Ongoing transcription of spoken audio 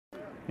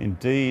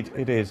Indeed,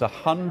 it is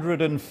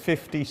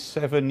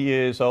 157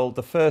 years old.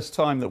 The first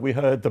time that we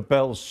heard the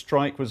bells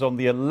strike was on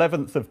the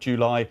 11th of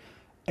July,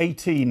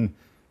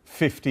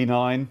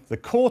 1859. The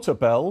quarter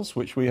bells,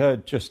 which we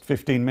heard just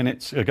 15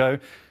 minutes ago,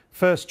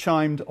 first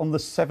chimed on the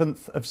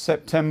 7th of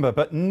September.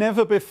 But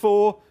never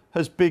before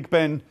has Big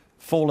Ben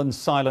fallen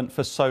silent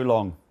for so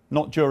long.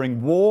 Not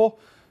during war,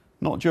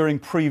 not during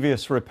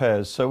previous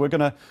repairs. So we're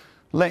going to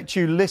let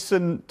you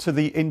listen to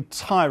the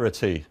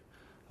entirety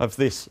of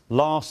this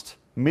last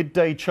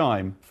midday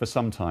chime for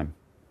some time.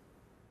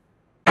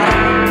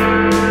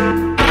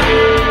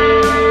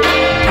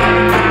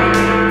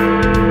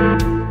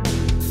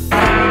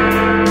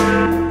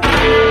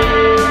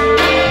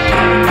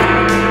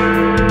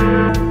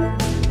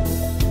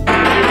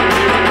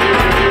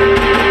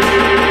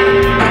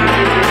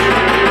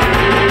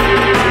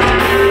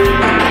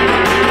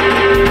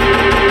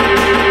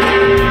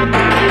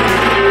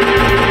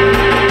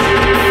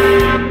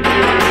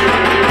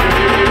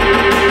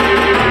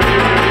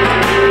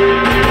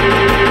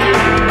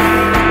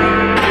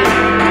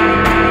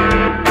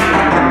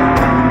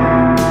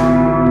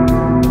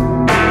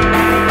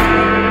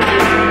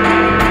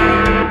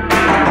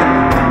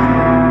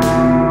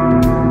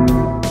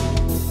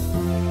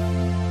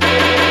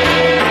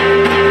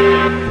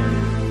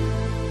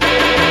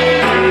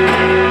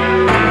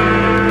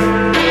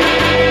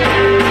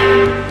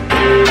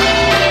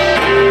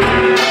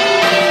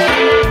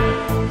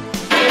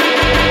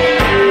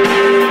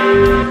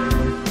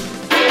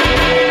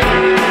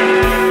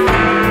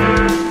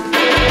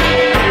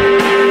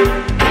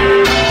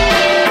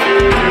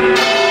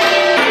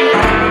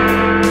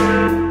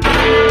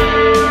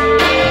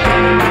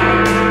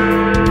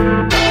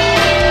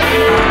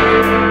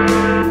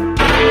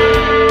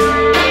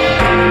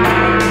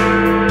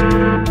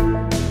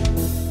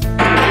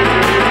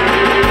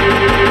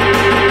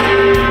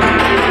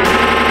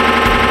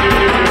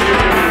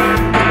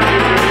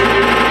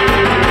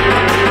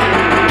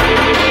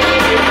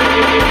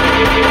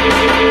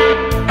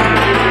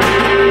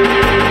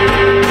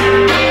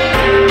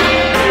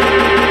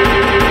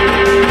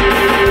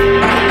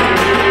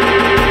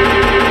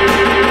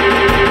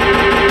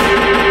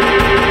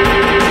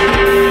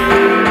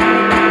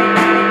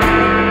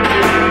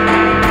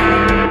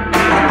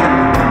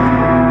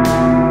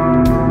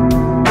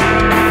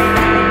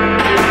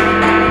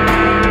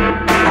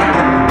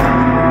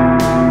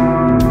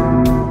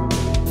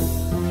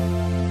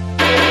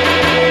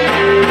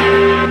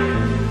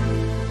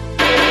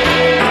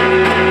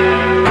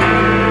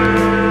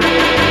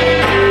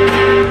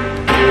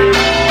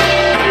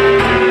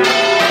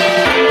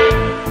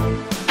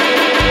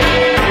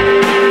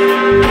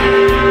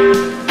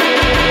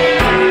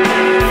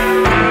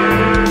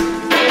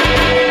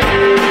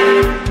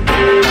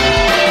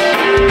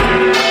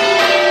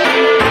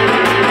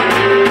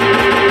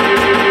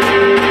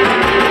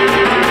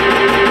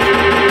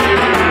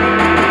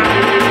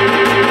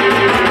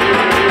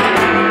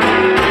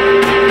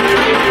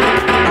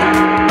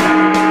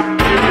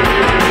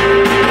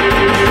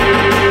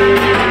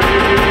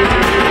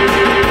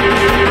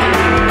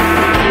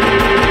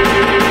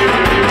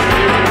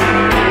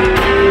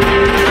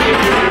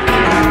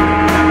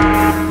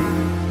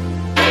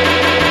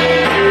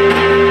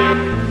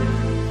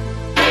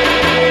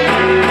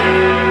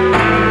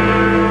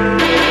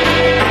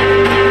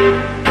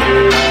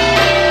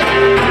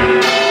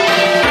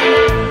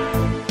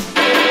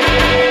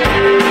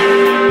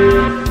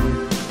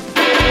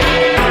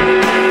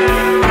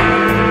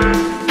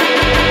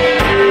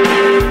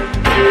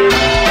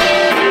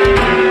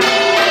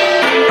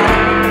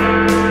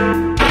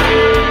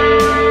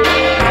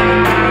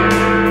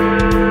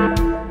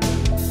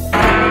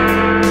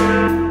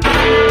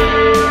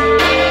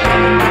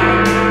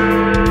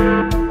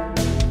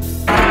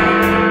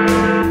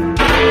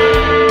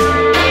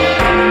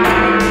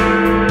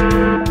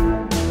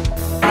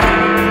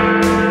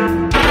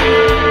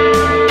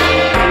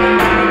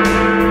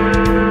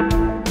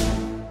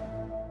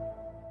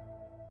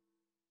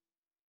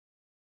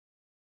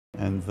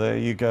 And there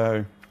you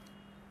go.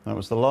 That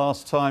was the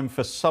last time,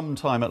 for some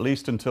time, at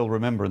least until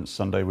Remembrance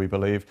Sunday, we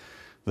believe,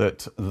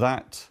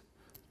 that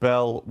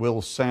bell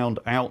will sound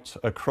out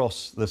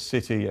across the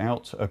city,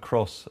 out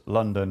across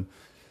London.